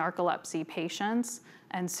mostly narcolepsy patients,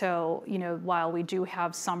 and so you know while we do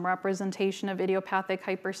have some representation of idiopathic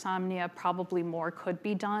hypersomnia, probably more could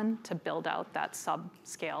be done to build out that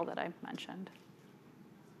subscale that I mentioned.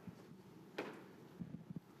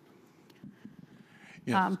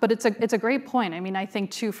 Yes. But it's a great point. I mean, I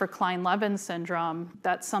think too for Kleine-Levin syndrome,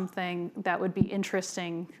 that's something that would be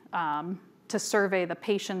interesting to survey the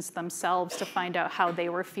patients themselves to find out how they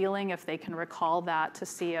were feeling, if they can recall that, to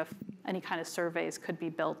see if any kind of surveys could be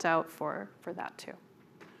built out for that too.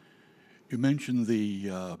 You mentioned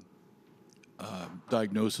the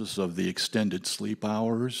diagnosis of the extended sleep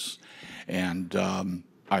hours, and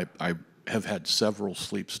I have had several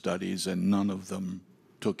sleep studies, and none of them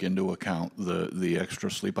took into account the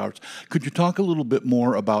extra sleep hours. Could you talk a little bit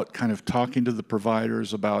more about kind of talking to the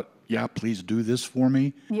providers about, yeah, please do this for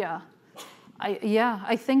me? Yeah.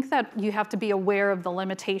 I think that you have to be aware of the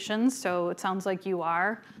limitations, so it sounds like you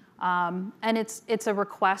are. And it's a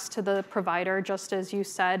request to the provider, just as you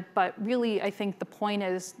said, but really I think the point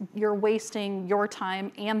is you're wasting your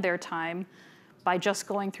time and their time by just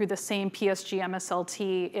going through the same PSG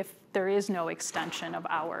MSLT if there is no extension of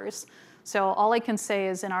hours. So all I can say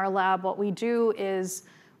is in our lab, what we do is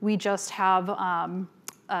we just have,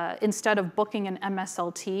 instead of booking an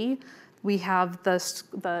MSLT, we have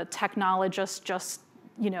the technologist just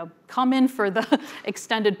come in for the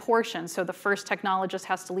extended portion. So the first technologist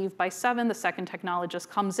has to leave by 7, the second technologist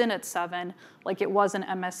comes in at 7, like it was an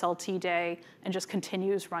MSLT day, and just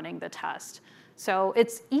continues running the test. So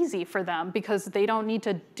it's easy for them because they don't need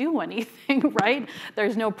to do anything, right?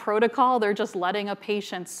 There's no protocol, they're just letting a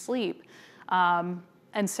patient sleep.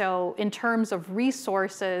 And so in terms of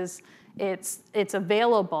resources, it's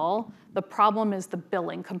available. The problem is the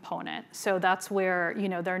billing component. So that's where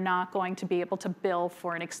they're not going to be able to bill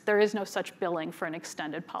for there is no such billing for an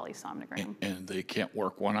extended polysomnogram. And they can't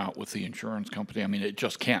work one out with the insurance company. I mean, it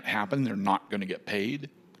just can't happen. They're not going to get paid.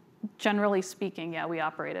 Generally speaking, yeah, we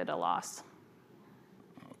operate at a loss.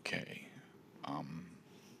 Okay.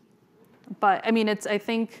 But I mean, I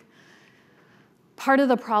think part of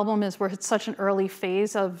the problem is we're at such an early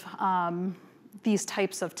phase of these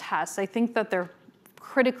types of tests. I think that they're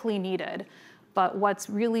critically needed, but what's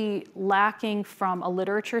really lacking from a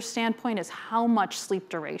literature standpoint is how much sleep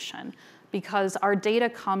duration, because our data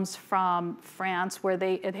comes from France where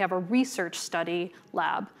they have a research study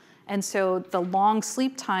lab. And so the long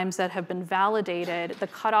sleep times that have been validated, the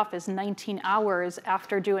cutoff is 19 hours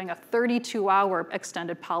after doing a 32-hour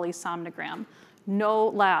extended polysomnogram. no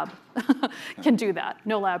lab can do that.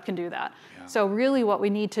 No lab can do that. Yeah. So really what we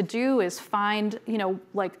need to do is find,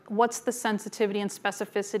 like what's the sensitivity and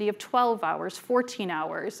specificity of 12 hours, 14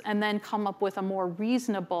 hours, and then come up with a more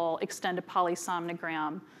reasonable extended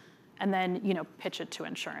polysomnogram, and then, pitch it to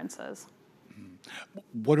insurances.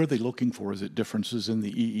 What are they looking for? Is it differences in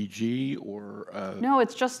the EEG or? No,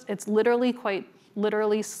 it's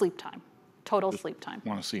literally sleep time, total sleep time.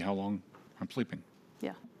 Want to see how long I'm sleeping.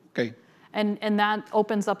 Yeah. Okay. And that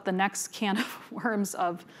opens up the next can of worms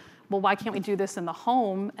of, well, why can't we do this in the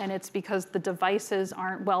home? And it's because the devices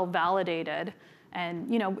aren't well validated. And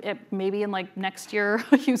maybe in like next year,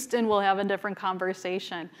 Houston will have a different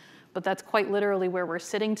conversation. But that's quite literally where we're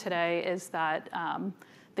sitting today, is that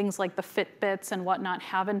things like the Fitbits and whatnot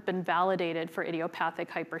haven't been validated for idiopathic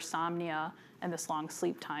hypersomnia and this long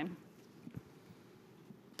sleep time.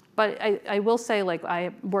 But I will say, like,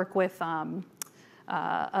 I work with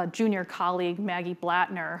a junior colleague, Maggie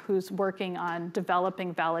Blattner, who's working on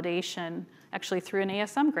developing validation, actually through an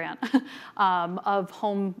ASM grant, of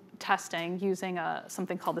home testing using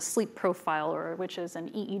something called the Sleep Profiler, which is an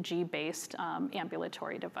EEG-based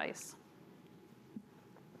ambulatory device.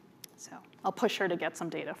 So I'll push her to get some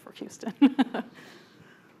data for Houston. All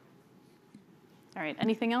right,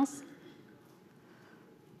 anything else?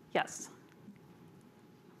 Yes.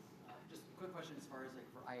 Just a quick question as far as like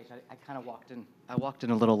for IH. I kind of walked in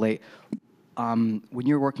a little late. When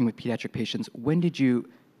you're working with pediatric patients,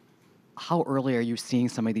 how early are you seeing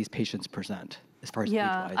some of these patients present as far as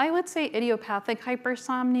age-wise? I would say idiopathic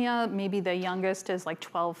hypersomnia, maybe the youngest is like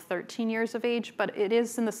 12, 13 years of age, but it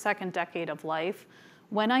is in the second decade of life.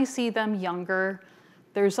 When I see them younger,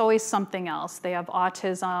 there's always something else. They have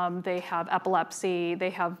autism, they have epilepsy, they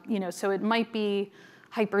have, so it might be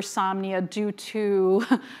hypersomnia due to,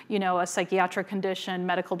 a psychiatric condition,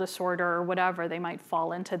 medical disorder, or whatever. They might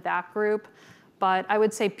fall into that group. But I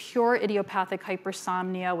would say pure idiopathic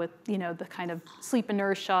hypersomnia with, the kind of sleep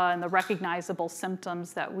inertia and the recognizable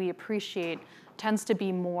symptoms that we appreciate tends to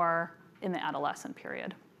be more in the adolescent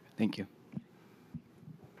period. Thank you.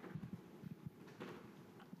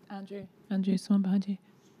 Andrew, someone behind you.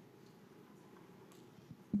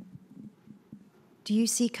 Do you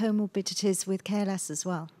see comorbidities with KLS as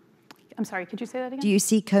well? I'm sorry, could you say that again? Do you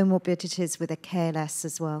see comorbidities with a KLS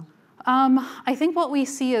as well? I think what we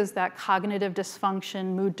see is that cognitive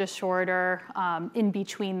dysfunction, mood disorder in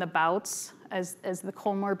between the bouts as the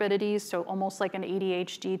comorbidities, so almost like an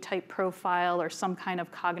ADHD type profile or some kind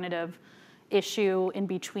of cognitive issue in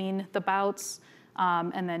between the bouts,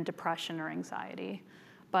 and then depression or anxiety.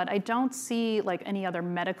 But I don't see like any other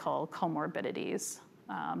medical comorbidities.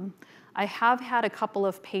 I have had a couple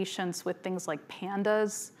of patients with things like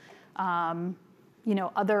PANDAS, other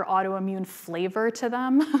autoimmune flavor to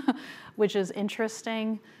them, which is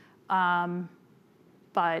interesting. But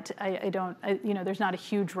there's not a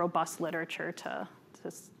huge, robust literature to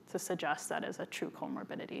suggest that as a true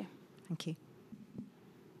comorbidity. Thank you.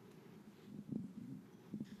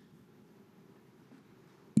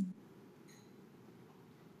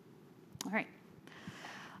 All right.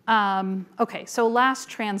 Okay, so last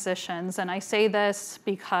transitions, and I say this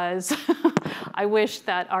because I wish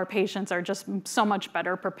that our patients are just so much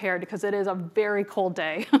better prepared, because it is a very cold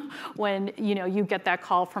day when you get that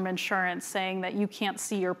call from insurance saying that you can't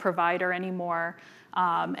see your provider anymore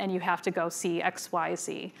and you have to go see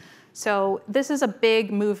XYZ. So this is a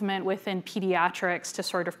big movement within pediatrics to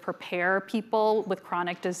sort of prepare people with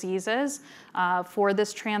chronic diseases for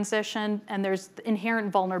this transition. And there's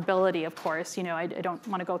inherent vulnerability, of course. I don't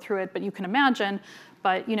want to go through it, but you can imagine.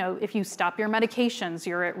 But if you stop your medications,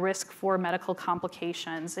 you're at risk for medical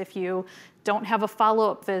complications. If you don't have a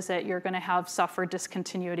follow-up visit, you're going to suffer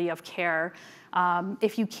discontinuity of care.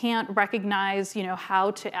 If you can't recognize,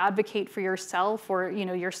 how to advocate for yourself or,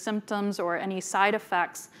 your symptoms or any side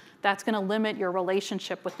effects, that's going to limit your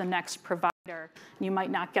relationship with the next provider. You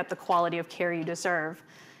might not get the quality of care you deserve.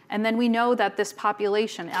 And then we know that this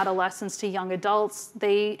population, adolescents to young adults,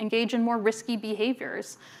 they engage in more risky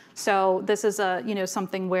behaviors. So this is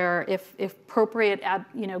something where if appropriate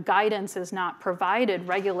guidance is not provided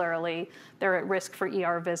regularly, they're at risk for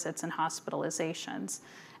ER visits and hospitalizations.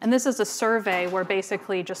 And this is a survey where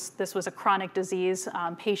basically this was a chronic disease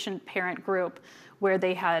patient-parent group where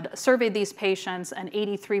they had surveyed these patients, and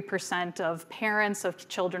 83% of parents of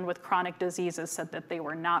children with chronic diseases said that they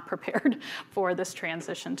were not prepared for this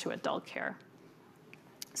transition to adult care.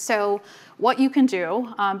 So what you can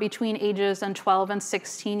do between ages and 12 and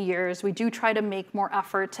 16 years, we do try to make more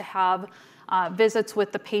effort to have visits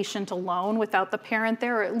with the patient alone without the parent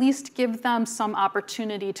there, or at least give them some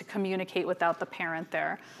opportunity to communicate without the parent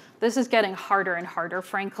there. This is getting harder and harder,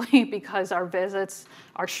 frankly, because our visits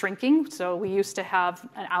are shrinking. So we used to have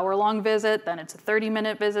an hour-long visit, then it's a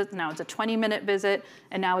 30-minute visit, now it's a 20-minute visit,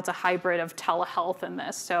 and now it's a hybrid of telehealth in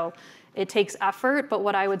this. So it takes effort, but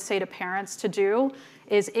what I would say to parents to do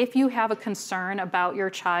is if you have a concern about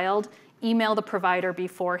your child, email the provider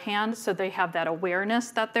beforehand so they have that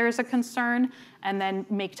awareness that there's a concern, and then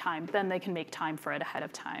make time. Then they can make time for it ahead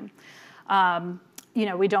of time. You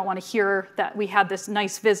know, we don't want to hear that we had this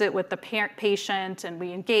nice visit with the patient and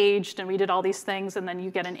we engaged and we did all these things, and then you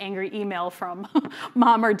get an angry email from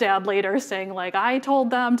mom or dad later saying like, I told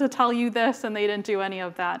them to tell you this and they didn't do any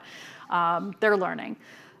of that. They're learning.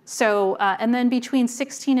 So, and then between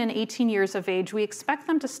 16 and 18 years of age, we expect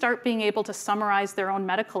them to start being able to summarize their own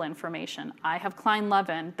medical information. I have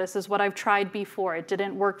Kleine-Levin. This is what I've tried before. It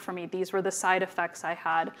didn't work for me. These were the side effects I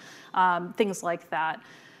had, things like that.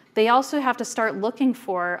 They also have to start looking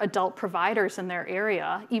for adult providers in their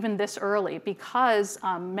area, even this early, because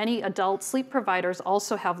many adult sleep providers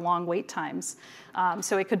also have long wait times.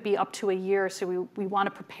 So it could be up to a year, so we want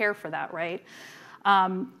to prepare for that, right?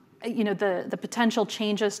 You know, the potential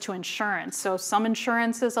changes to insurance. So some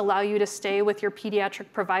insurances allow you to stay with your pediatric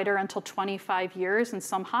provider until 25 years, and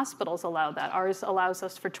some hospitals allow that. Ours allows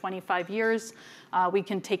us for 25 years. We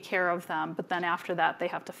can take care of them, but then after that, they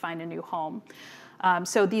have to find a new home.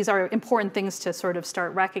 So these are important things to sort of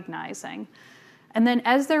start recognizing. And then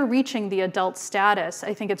as they're reaching the adult status,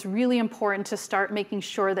 I think it's really important to start making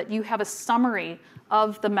sure that you have a summary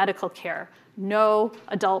of the medical care. No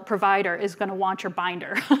adult provider is going to want your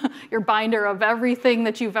binder, your binder of everything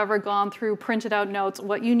that you've ever gone through, printed out notes.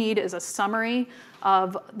 What you need is a summary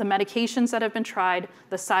of the medications that have been tried,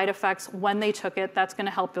 the side effects, when they took it. That's going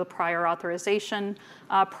to help the prior authorization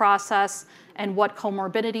process, and what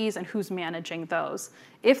comorbidities and who's managing those.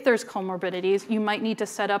 If there's comorbidities, you might need to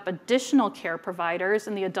set up additional care providers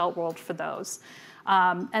in the adult world for those.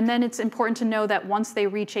 And then it's important to know that once they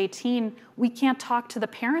reach 18, we can't talk to the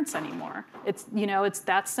parents anymore. It's, you know, it's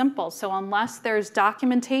that simple. So unless there's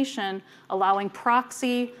documentation allowing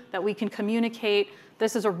proxy that we can communicate,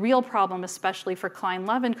 this is a real problem, especially for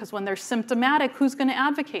Kleine-Levin, because when they're symptomatic, who's going to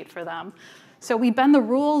advocate for them? So we bend the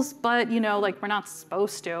rules, but, you know, like we're not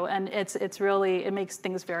supposed to, and it's really, it makes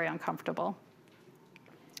things very uncomfortable.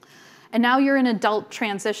 And now you're in adult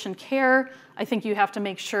transition care. I think you have to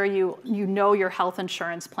make sure you know your health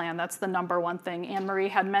insurance plan. That's the #1 thing. Anne-Marie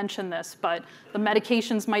had mentioned this, but the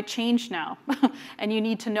medications might change now, and you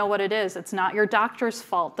need to know what it is. It's not your doctor's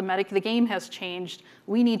fault. The game has changed.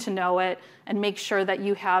 We need to know it and make sure that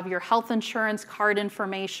you have your health insurance card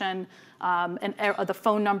information, and the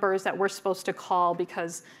phone numbers that we're supposed to call,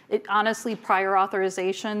 because honestly, prior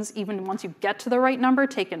authorizations, even once you get to the right number,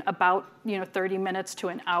 take about 30 minutes to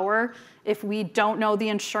an hour. If we don't know the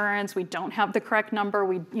insurance, we don't have the correct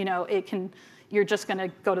number, you're just going to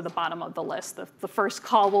go to the bottom of the list. The first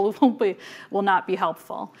call will not be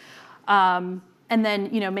helpful. And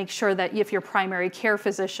then make sure that if your primary care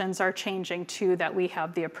physicians are changing too, that we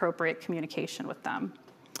have the appropriate communication with them.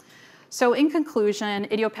 So in conclusion,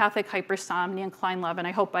 idiopathic hypersomnia and Kleine-Levin,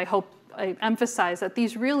 I hope I emphasize that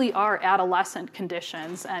these really are adolescent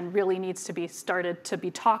conditions and really needs to be started to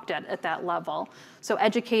be talked at that level. So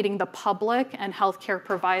educating the public and healthcare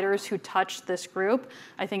providers who touch this group,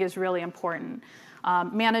 I think, is really important.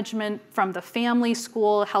 Management from the family,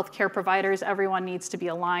 school, healthcare providers, everyone needs to be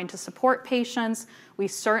aligned to support patients. We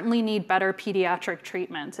certainly need better pediatric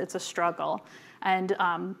treatments. It's a struggle. And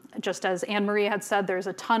just as Anne-Marie had said, there's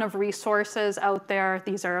a ton of resources out there.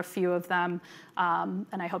 These are a few of them, and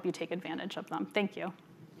I hope you take advantage of them. Thank you.